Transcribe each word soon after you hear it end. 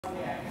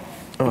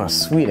Oh,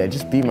 sweet, I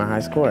just beat my high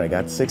score. I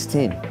got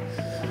 16.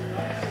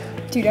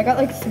 Dude, I got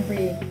like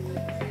 3.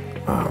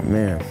 Oh,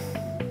 man.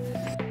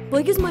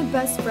 Blake is my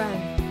best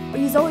friend, but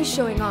he's always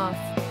showing off.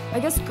 I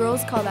guess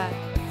girls call that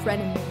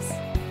frenemies.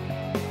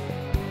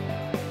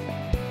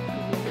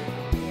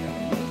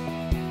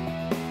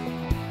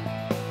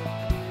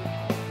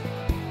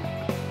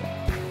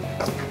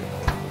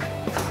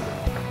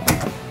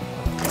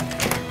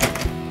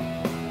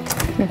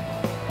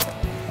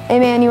 Hey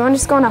man, you want to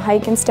just go on a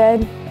hike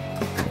instead?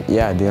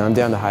 Yeah, dude, I'm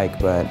down to hike,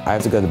 but I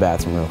have to go to the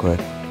bathroom real quick.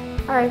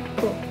 Alright,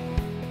 cool.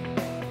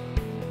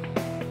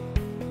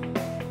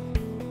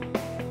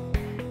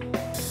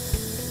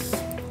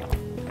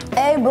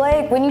 Hey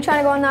Blake, when you trying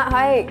to go on that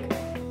hike?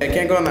 I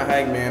can't go on the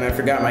hike, man. I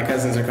forgot my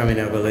cousins are coming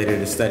over later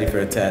to study for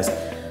a test.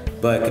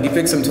 But could you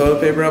pick some toilet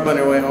paper up on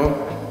your way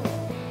home?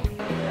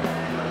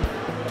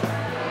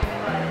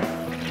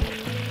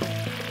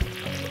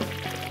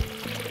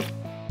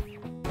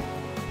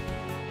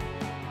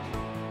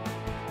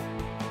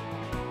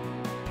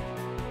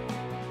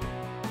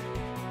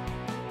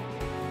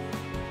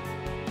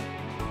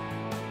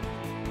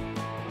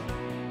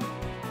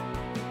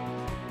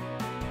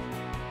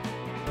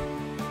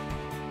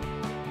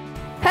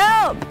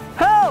 Help!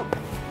 Help!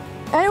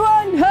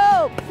 Anyone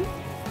help!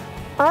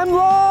 I'm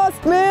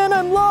lost, man,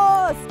 I'm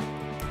lost!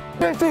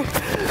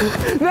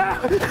 No!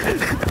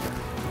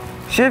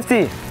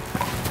 Shifty!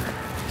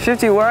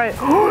 Shifty, where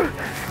are you?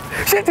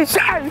 Shifty,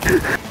 shine!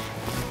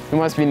 You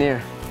must be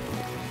near.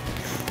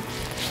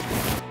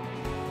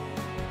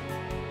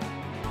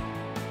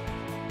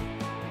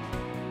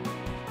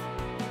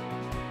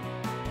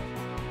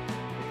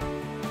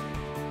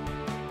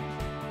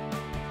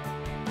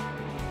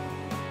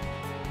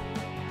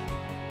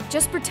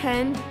 Just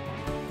pretend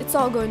it's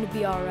all going to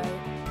be all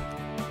right.